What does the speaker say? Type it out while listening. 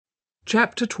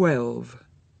Chapter 12.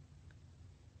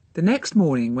 The next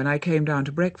morning, when I came down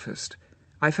to breakfast,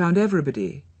 I found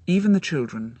everybody, even the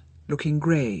children, looking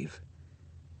grave.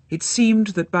 It seemed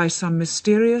that by some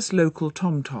mysterious local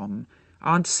tom-tom,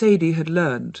 Aunt Sadie had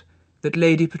learnt that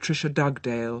Lady Patricia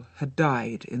Dugdale had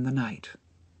died in the night.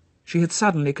 She had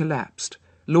suddenly collapsed.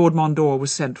 Lord Mondor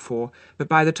was sent for, but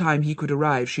by the time he could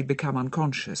arrive she'd become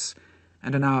unconscious,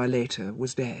 and an hour later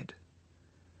was dead.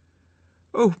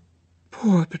 "Oh,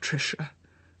 poor Patricia,"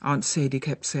 Aunt Sadie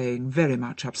kept saying, very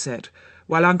much upset,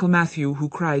 while Uncle Matthew, who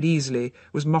cried easily,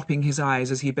 was mopping his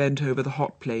eyes as he bent over the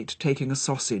hot plate, taking a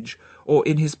sausage, or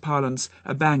in his parlance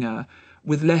a banger,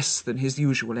 with less than his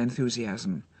usual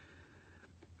enthusiasm.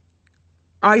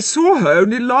 "I saw her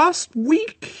only last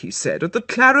week," he said, "at the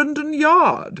Clarendon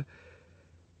Yard."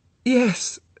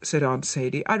 "Yes," said Aunt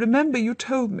Sadie, "I remember you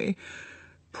told me.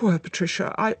 Poor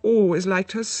Patricia, I always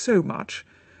liked her so much,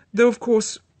 though, of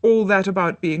course, all that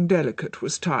about being delicate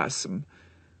was tiresome."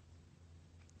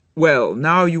 "Well,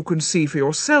 now you can see for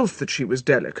yourself that she was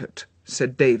delicate,"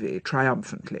 said Davy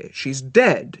triumphantly. "She's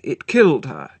dead. It killed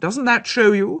her. Doesn't that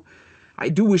show you? I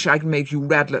do wish I could make you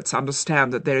Radlets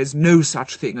understand that there is no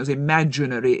such thing as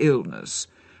imaginary illness.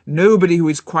 Nobody who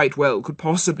is quite well could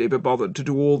possibly be bothered to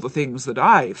do all the things that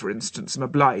I, for instance, am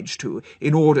obliged to,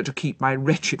 in order to keep my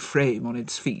wretched frame on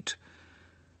its feet."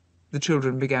 The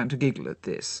children began to giggle at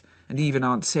this, and even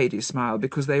Aunt Sadie smiled,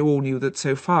 because they all knew that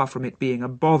so far from it being a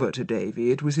bother to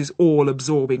Davy, it was his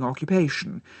all-absorbing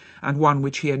occupation, and one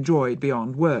which he enjoyed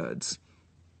beyond words.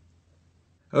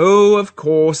 "Oh, of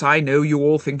course, I know you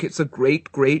all think it's a great,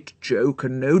 great joke,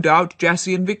 and no doubt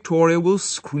Jessie and Victoria will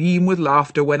scream with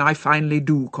laughter when I finally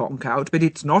do conk out, but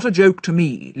it's not a joke to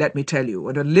me, let me tell you,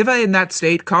 and a liver in that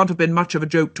state can't have been much of a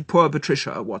joke to poor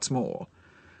Patricia, what's more."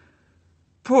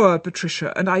 "Poor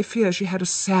Patricia, and I fear she had a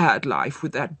sad life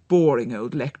with that boring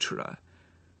old lecturer."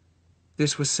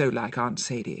 This was so like Aunt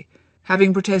Sadie.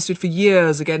 Having protested for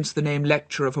years against the name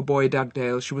lecturer for Boy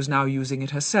Dugdale, she was now using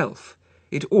it herself.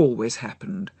 It always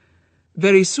happened.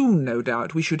 Very soon, no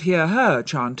doubt, we should hear her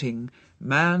chanting,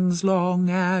 "Man's long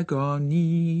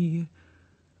agony."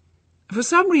 For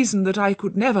some reason that I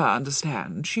could never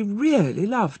understand, she really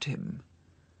loved him.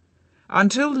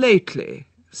 "Until lately,"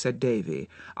 said Davy.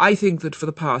 "I think that for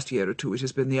the past year or two it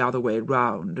has been the other way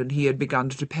round, and he had begun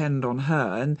to depend on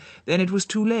her, and then it was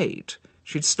too late.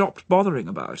 She'd stopped bothering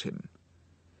about him."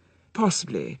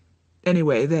 "Possibly.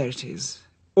 Anyway, there it is.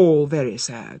 All very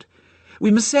sad.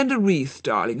 We must send a wreath,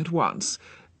 darling, at once.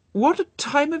 What a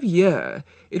time of year!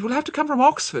 It will have to come from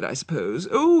Oxford, I suppose.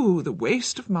 Oh, the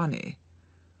waste of money."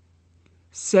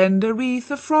 "Send a wreath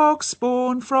of frog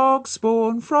spawn, frog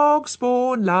spawn, frog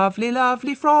spawn, lovely,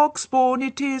 lovely frog spawn,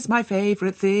 it is my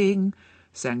favourite thing,"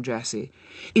 sang Jessie.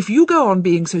 "If you go on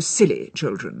being so silly,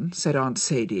 children," said Aunt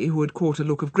Sadie, who had caught a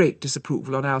look of great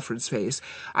disapproval on Alfred's face,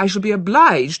 "I shall be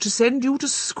obliged to send you to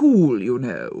school, you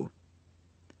know."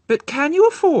 "But can you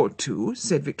afford to?"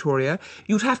 said Victoria.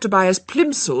 "You'd have to buy us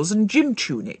plimsolls and gym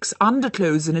tunics,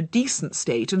 underclothes in a decent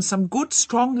state, and some good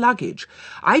strong luggage.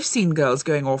 I've seen girls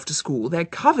going off to school. They're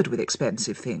covered with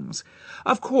expensive things.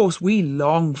 Of course, we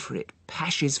long for it.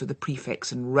 Pashes for the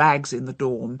prefects and rags in the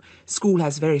dorm. School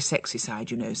has a very sexy side,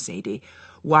 you know, Sadie.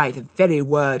 Why, the very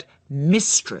word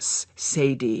mistress,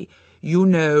 Sadie, you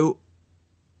know—"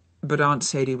 But Aunt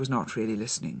Sadie was not really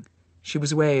listening. She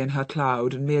was away in her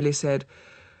cloud and merely said,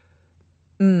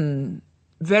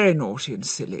 very naughty and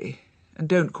silly, and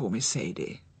don't call me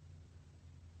Sadie."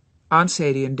 Aunt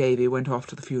Sadie and Davy went off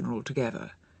to the funeral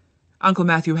together. Uncle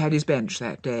Matthew had his bench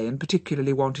that day, and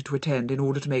particularly wanted to attend in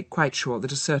order to make quite sure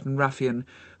that a certain ruffian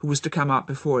who was to come up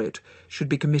before it should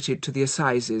be committed to the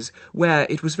assizes, where,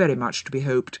 it was very much to be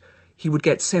hoped, he would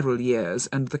get several years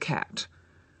and the cat.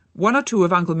 One or two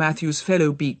of Uncle Matthew's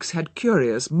fellow beaks had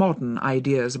curious, modern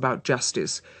ideas about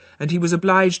justice, and he was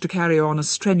obliged to carry on a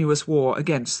strenuous war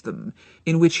against them,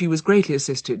 in which he was greatly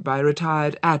assisted by a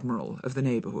retired admiral of the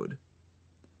neighbourhood.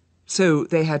 So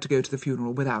they had to go to the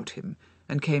funeral without him,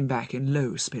 and came back in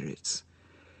low spirits.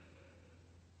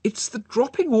 "It's the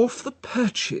dropping off the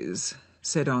perches,"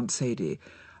 said Aunt Sadie.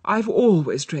 "I've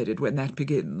always dreaded when that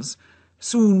begins.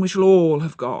 Soon we shall all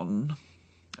have gone.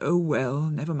 Oh, well,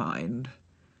 never mind."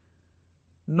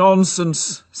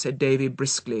 "Nonsense," said Davy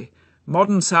briskly.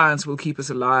 "Modern science will keep us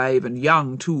alive, and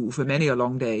young, too, for many a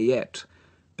long day yet.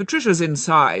 Patricia's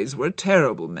insides were a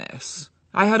terrible mess.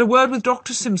 I had a word with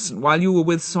Dr. Simpson while you were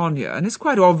with Sonia, and it's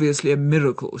quite obviously a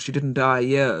miracle she didn't die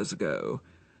years ago.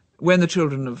 When the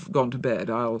children have gone to bed,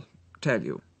 I'll tell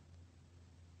you."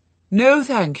 "No,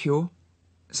 thank you,"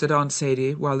 said Aunt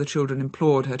Sadie, while the children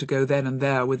implored her to go then and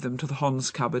there with them to the Hon's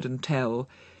cupboard and tell.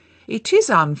 It is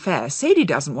unfair. Sadie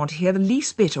doesn't want to hear the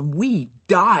least bit, and we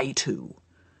die to."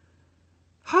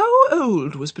 "How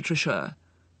old was Patricia?"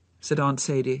 said Aunt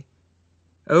Sadie.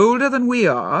 "Older than we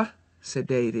are," said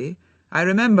Davy. "I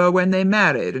remember when they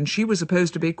married, and she was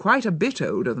supposed to be quite a bit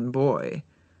older than Boy.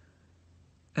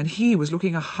 And he was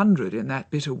looking 100 in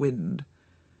that bitter wind.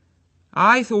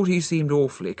 I thought he seemed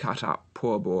awfully cut up,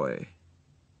 poor boy."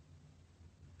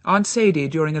 Aunt Sadie,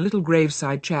 during a little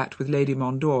graveside chat with Lady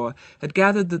Mondor, had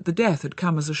gathered that the death had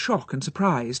come as a shock and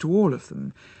surprise to all of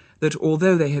them, that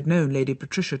although they had known Lady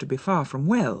Patricia to be far from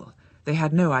well, they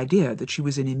had no idea that she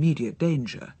was in immediate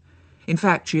danger. In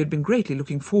fact, she had been greatly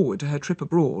looking forward to her trip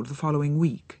abroad the following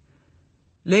week.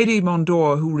 Lady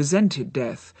Mondor, who resented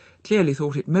death, clearly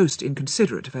thought it most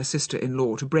inconsiderate of her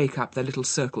sister-in-law to break up their little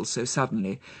circle so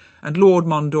suddenly, and Lord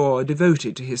Mondor,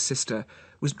 devoted to his sister,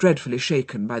 was dreadfully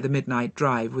shaken by the midnight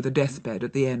drive with a deathbed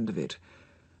at the end of it.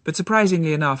 But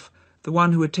surprisingly enough, the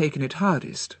one who had taken it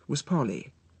hardest was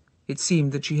Polly. It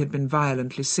seemed that she had been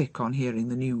violently sick on hearing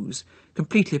the news,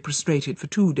 completely prostrated for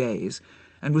 2 days,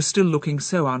 and was still looking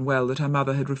so unwell that her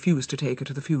mother had refused to take her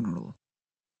to the funeral.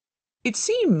 "It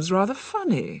seems rather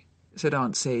funny," said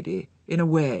Aunt Sadie, "in a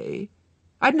way.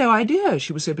 I'd no idea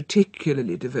she was so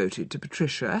particularly devoted to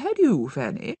Patricia. Had you,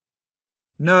 Fanny?"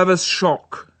 "Nervous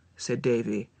shock," said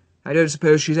Davy. "I don't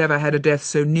suppose she's ever had a death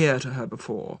so near to her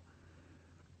before."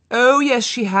 "Oh, yes,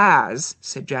 she has,"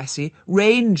 said Jessie.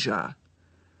 "Ranger."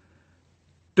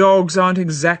 "Dogs aren't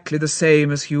exactly the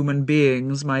same as human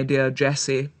beings, my dear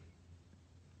Jessie."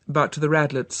 But to the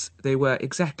Radletts they were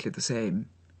exactly the same,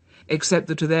 except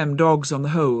that to them dogs on the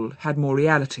whole had more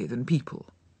reality than people.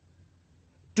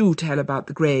 "Do tell about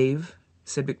the grave,"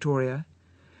 said Victoria.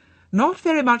 "Not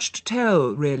very much to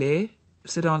tell, really,"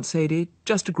 said Aunt Sadie.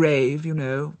 "Just a grave, you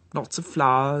know, lots of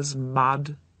flowers and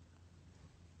mud."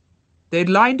 "They'd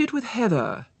lined it with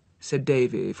heather," said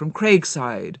Davy, "from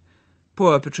Craigside.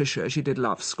 Poor Patricia, she did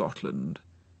love Scotland."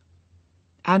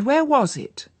 "And where was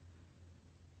it?"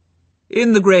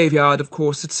 "In the graveyard, of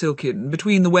course, at Silkin,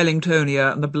 between the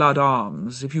Wellingtonia and the Blood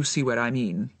Arms, if you see what I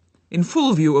mean. In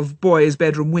full view of Boy's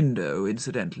bedroom window,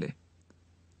 incidentally."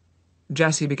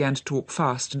 Jessie began to talk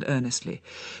fast and earnestly.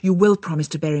 "You will promise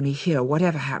to bury me here,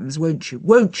 whatever happens, won't you?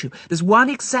 Won't you? There's one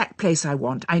exact place I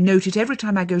want. I note it every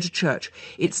time I go to church.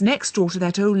 It's next door to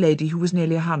that old lady who was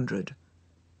nearly 100.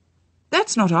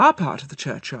 "That's not our part of the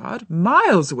churchyard.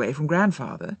 Miles away from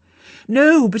Grandfather."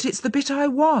 "No, but it's the bit I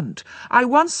want. I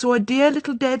once saw a dear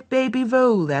little dead baby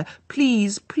vole there.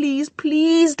 Please, please,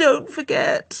 please don't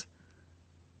forget."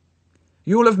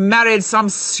 "You'll have married some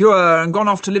sewer and gone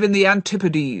off to live in the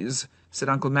Antipodes," said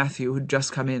Uncle Matthew, who'd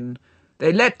just come in.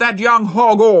 "They let that young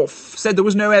hog off, said there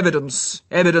was no evidence.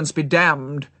 Evidence be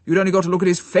damned. You'd only got to look at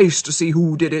his face to see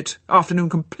who did it. Afternoon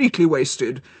completely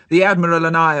wasted. The Admiral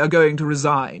and I are going to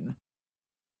resign."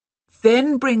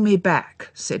 "Then bring me back,"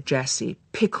 said Jessie,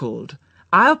 pickled.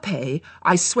 "I'll pay.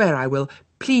 I swear I will.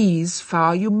 Please,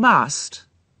 Fa, you must."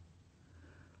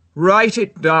 "Write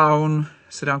it down,"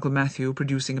 said Uncle Matthew,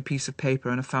 producing a piece of paper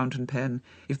and a fountain pen.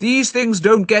 "If these things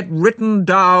don't get written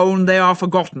down, they are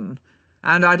forgotten.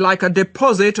 And I'd like a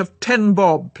deposit of 10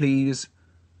 bob, please."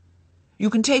 "You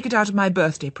can take it out of my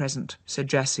birthday present," said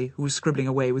Jessie, who was scribbling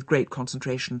away with great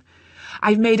concentration.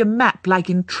 "I've made a map like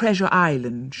in Treasure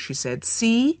Island," she said.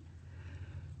 "See?"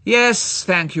 "Yes,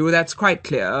 thank you, that's quite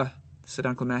clear," said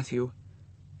Uncle Matthew.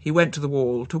 He went to the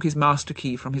wall, took his master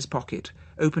key from his pocket,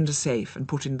 opened a safe and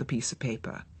put in the piece of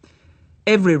paper.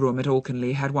 Every room at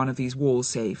Alkenley had one of these wall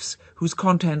safes, whose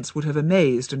contents would have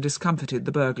amazed and discomfited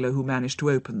the burglar who managed to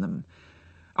open them.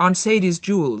 Aunt Sadie's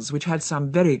jewels, which had some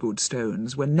very good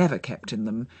stones, were never kept in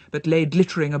them, but lay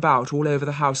glittering about all over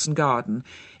the house and garden,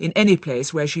 in any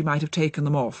place where she might have taken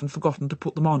them off and forgotten to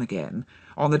put them on again,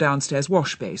 on the downstairs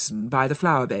wash-basin, by the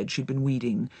flower-bed she'd been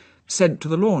weeding, sent to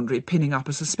the laundry, pinning up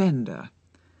a suspender.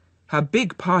 Her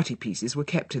big party pieces were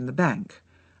kept in the bank.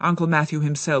 Uncle Matthew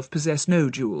himself possessed no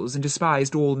jewels and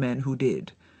despised all men who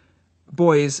did.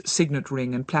 Boy's signet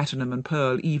ring and platinum and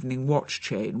pearl evening watch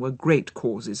chain were great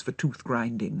causes for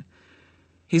tooth-grinding.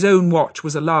 His own watch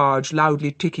was a large,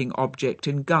 loudly ticking object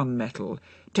in gun-metal,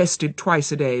 tested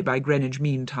twice a day by Greenwich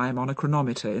Mean Time on a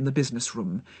chronometer in the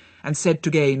business-room, and said to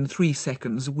gain 3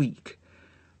 seconds a week.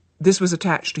 This was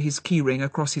attached to his key-ring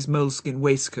across his moleskin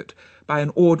waistcoat by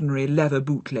an ordinary leather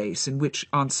bootlace in which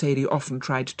Aunt Sadie often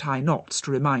tried to tie knots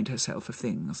to remind herself of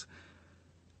things.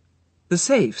 The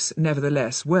safes,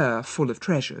 nevertheless, were full of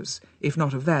treasures, if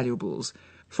not of valuables,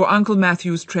 for Uncle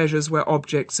Matthew's treasures were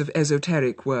objects of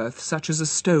esoteric worth, such as a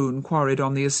stone quarried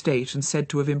on the estate and said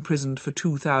to have imprisoned for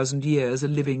 2,000 years a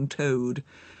living toad,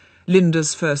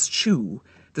 Linda's first shoe,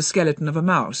 the skeleton of a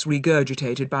mouse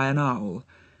regurgitated by an owl,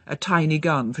 a tiny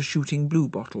gun for shooting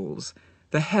bluebottles,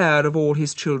 the hair of all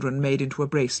his children made into a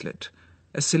bracelet,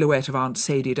 a silhouette of Aunt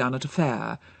Sadie done at a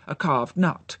fair, a carved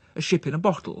nut, a ship in a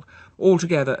bottle,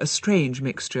 altogether a strange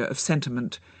mixture of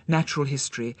sentiment, natural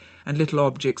history, and little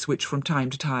objects which from time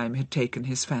to time had taken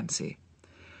his fancy.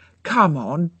 "Come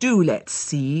on, do let's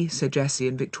see," said Jessie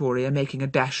and Victoria, making a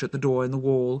dash at the door in the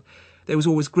wall. There was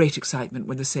always great excitement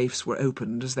when the safes were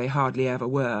opened, as they hardly ever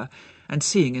were, and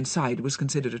seeing inside was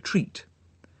considered a treat.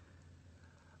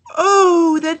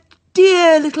 "Oh, that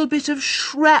dear little bit of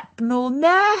shrapnel! May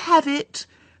I have it?"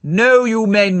 "No, you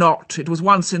may not. It was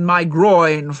once in my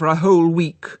groin for a whole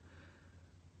week."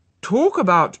 "Talk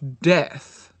about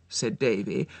death," said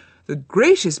Davy. "The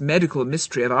greatest medical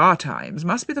mystery of our times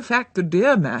must be the fact that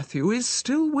dear Matthew is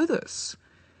still with us."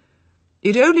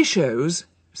 "It only shows,"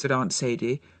 said Aunt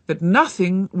Sadie, "that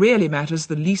nothing really matters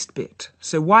the least bit,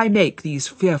 so why make these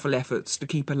fearful efforts to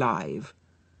keep alive?"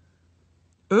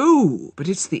 "Oh, but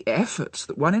it's the efforts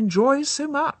that one enjoys so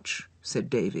much," said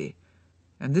Davy,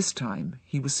 and this time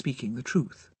he was speaking the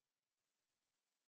truth.